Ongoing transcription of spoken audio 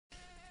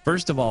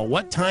First of all,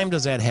 what time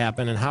does that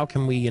happen, and how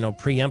can we,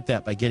 preempt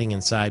that by getting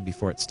inside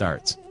before it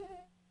starts?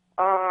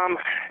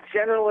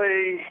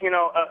 Generally,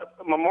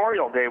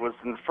 Memorial Day was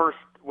the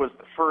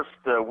first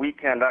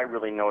weekend I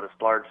really noticed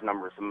large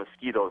numbers of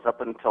mosquitoes.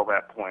 Up until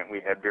that point, we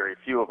had very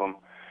few of them.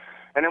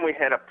 And then we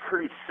had a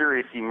pretty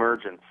serious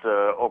emergence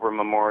over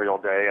Memorial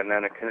Day, and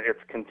then it's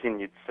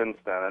continued since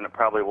then, and it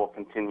probably will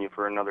continue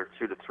for another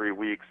 2 to 3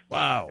 weeks.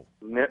 Wow.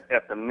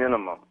 At the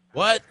minimum.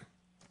 What?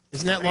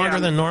 Isn't that longer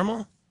than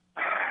normal?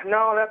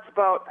 No, that's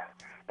about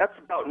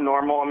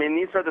normal. I mean,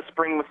 these are the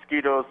spring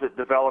mosquitoes that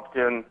developed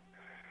in,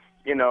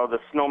 the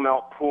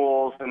snowmelt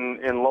pools and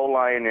in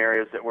low-lying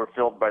areas that were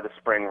filled by the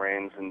spring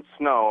rains and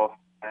snow.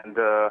 And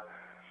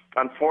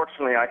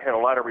unfortunately, I had a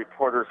lot of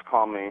reporters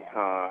call me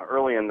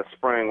early in the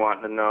spring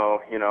wanting to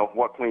know,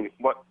 what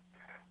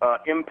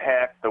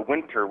impact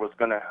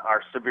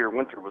our severe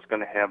winter was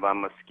going to have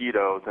on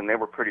mosquitoes, and they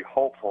were pretty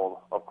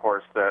hopeful, of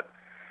course, that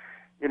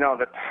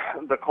that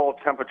the cold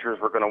temperatures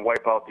were going to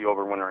wipe out the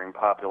overwintering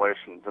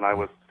populations. And I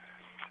was,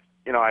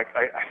 I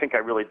think I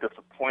really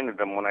disappointed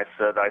them when I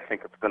said I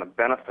think it's going to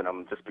benefit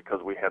them just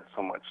because we had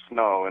so much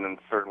snow, and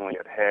certainly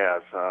it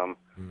has.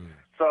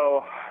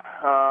 So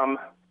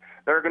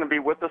they're going to be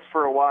with us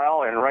for a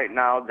while, and right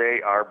now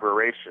they are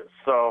voracious.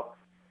 So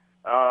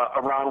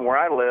around where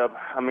I live,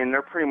 I mean,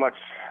 they're pretty much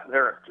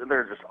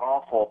they're just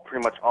awful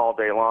pretty much all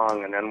day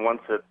long, and then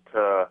once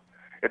the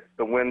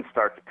winds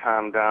start to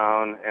calm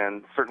down,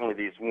 and certainly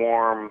these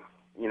warm,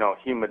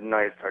 humid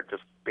nights are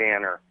just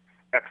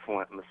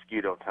excellent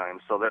mosquito time.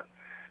 So that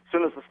as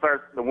soon as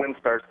the wind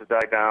starts to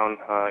die down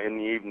in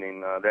the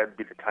evening, that'd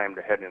be the time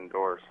to head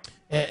indoors.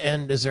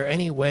 And is there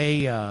any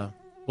way?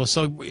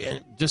 So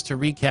just to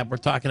recap, we're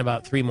talking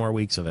about 3 more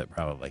weeks of it,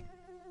 probably.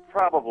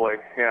 Probably,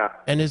 yeah.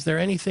 And is there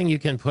anything you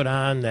can put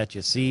on that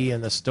you see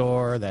in the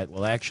store that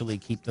will actually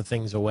keep the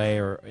things away?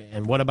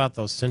 And what about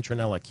those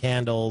citronella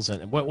candles?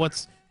 And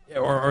what's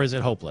or is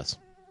it hopeless?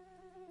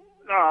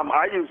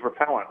 I use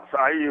repellents.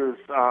 I use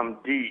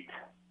DEET.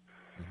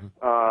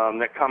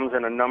 That comes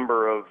in a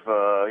number of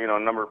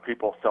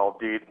people sell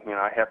DEET.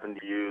 I happen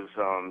to use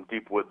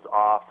Deep Woods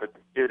Off.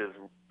 It is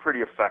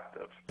pretty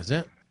effective. Is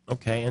it?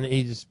 Okay,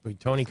 and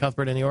Tony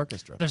Cuthbert in the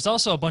orchestra. There's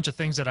also a bunch of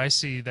things that I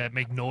see that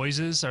make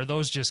noises. Are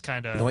those just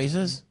kind of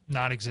noises?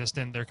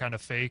 Non-existent. They're kind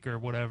of fake or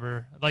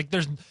whatever. Like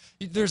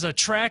there's a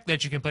track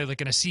that you can play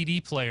like in a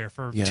CD player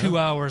for 2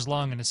 hours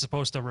long, and it's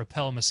supposed to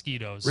repel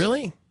mosquitoes.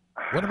 Really?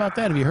 What about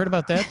that? Have you heard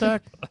about that,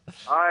 Doc?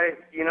 I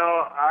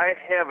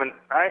haven't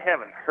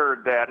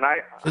heard that. And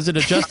is it a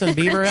Justin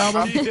Bieber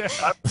album?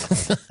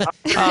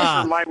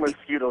 My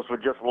mosquitoes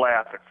would just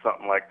laugh at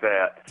something like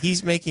that.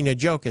 He's making a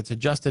joke. It's a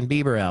Justin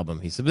Bieber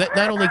album. He said that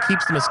not only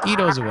keeps the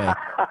mosquitoes away,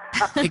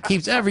 it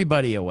keeps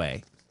everybody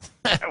away.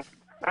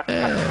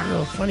 A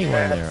little funny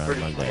one there on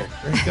Monday.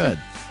 Very good.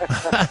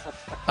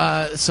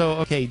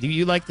 Okay, do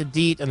you like the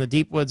DEET and the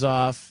Deep Woods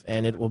Off?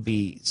 And it will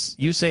be,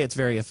 you say it's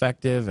very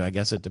effective. I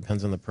guess it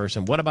depends on the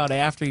person. What about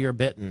after you're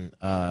bitten?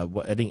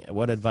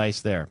 What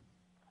advice there?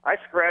 I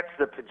scratch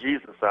the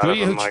bejesus out of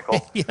them,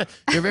 Michael. Yeah,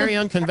 you're very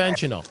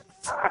unconventional.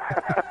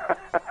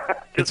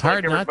 It's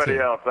hard like not to. Everybody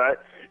else.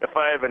 If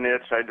I have an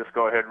itch, I just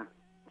go ahead and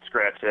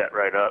scratch that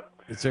right up.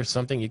 Is there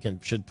something you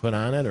should put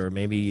on it, or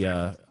maybe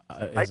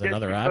is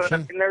another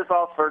option? There's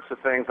all sorts of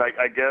things.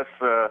 I guess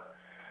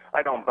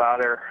I don't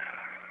bother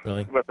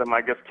with them.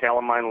 I guess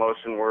calamine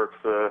lotion works,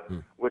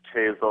 witch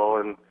hazel,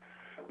 and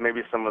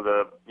maybe some of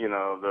the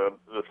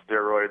the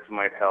steroids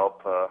might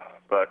help.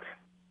 But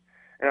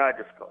I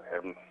just go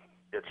ahead and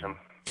itch them.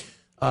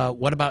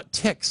 What about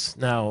ticks?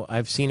 Now,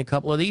 I've seen a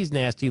couple of these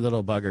nasty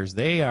little buggers.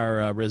 They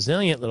are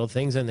resilient little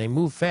things, and they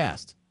move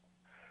fast.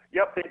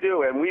 Yep, they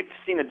do, and we've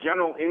seen a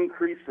general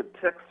increase of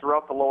ticks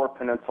throughout the Lower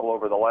Peninsula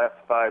over the last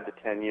 5 to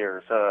 10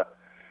 years.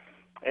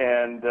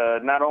 And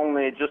not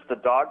only just the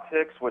dog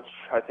ticks, which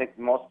I think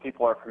most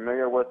people are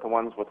familiar with, the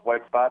ones with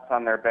white spots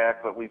on their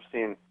back, but we've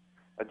seen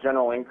a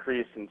general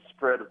increase in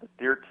spread of the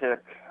deer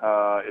tick.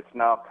 It's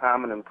now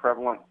common and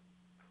prevalent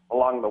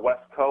along the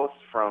west coast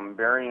from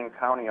Berrien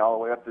County all the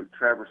way up to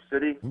Traverse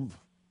City.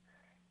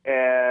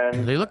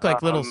 And they look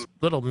like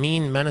little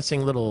mean,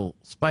 menacing little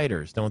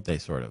spiders, don't they,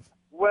 sort of?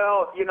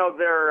 Well,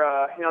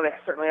 they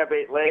certainly have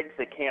 8 legs.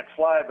 They can't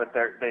fly, but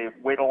they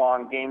wait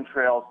along game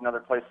trails and other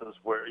places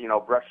where,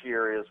 brushy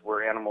areas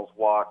where animals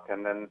walk.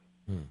 And then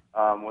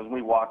when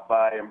we walk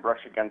by and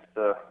brush against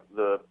the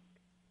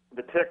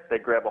tick, they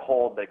grab a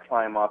hold, they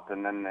climb up,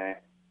 and then they...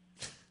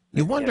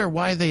 You wonder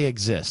why they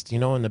exist,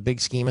 in the big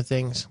scheme of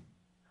things?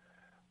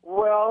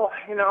 Well,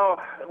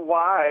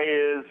 why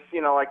is,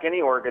 like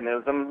any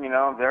organism,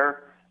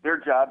 their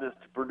job is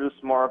to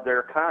produce more of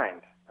their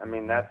kind. I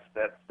mean, that's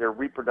their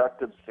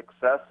reproductive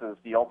success is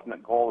the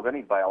ultimate goal of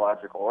any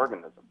biological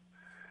organism.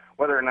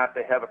 Whether or not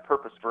they have a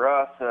purpose for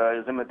us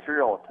is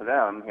immaterial to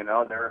them.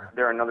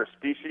 They're another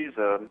species,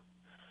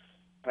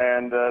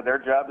 and their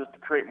job is to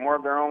create more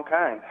of their own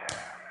kind.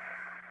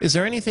 Is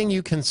there anything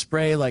you can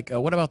spray? Like,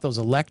 what about those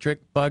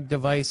electric bug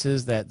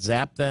devices that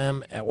zap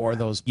them, or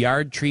those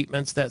yard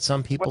treatments that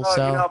some people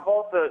sell?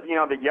 Both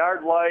the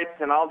yard lights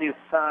and all these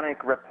sonic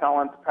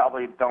repellents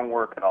probably don't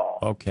work at all.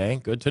 Okay,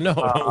 good to know.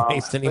 Don't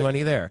waste any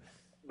money there.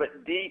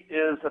 But DEET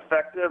is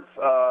effective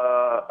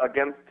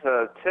against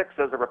ticks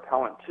as a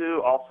repellent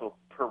too. Also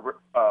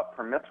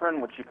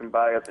permethrin, which you can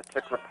buy as a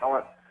tick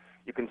repellent.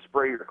 You can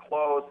spray your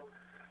clothes.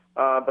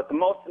 But the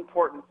most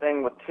important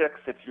thing with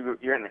ticks, if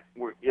you're in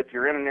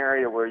an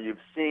area where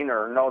you've seen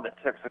or know that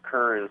ticks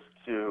occur, is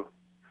to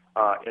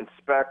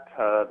inspect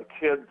the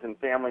kids and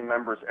family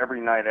members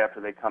every night after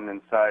they come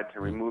inside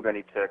to remove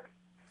any tick.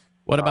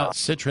 What about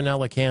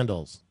citronella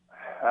candles?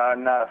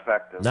 Not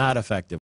effective. Not effective.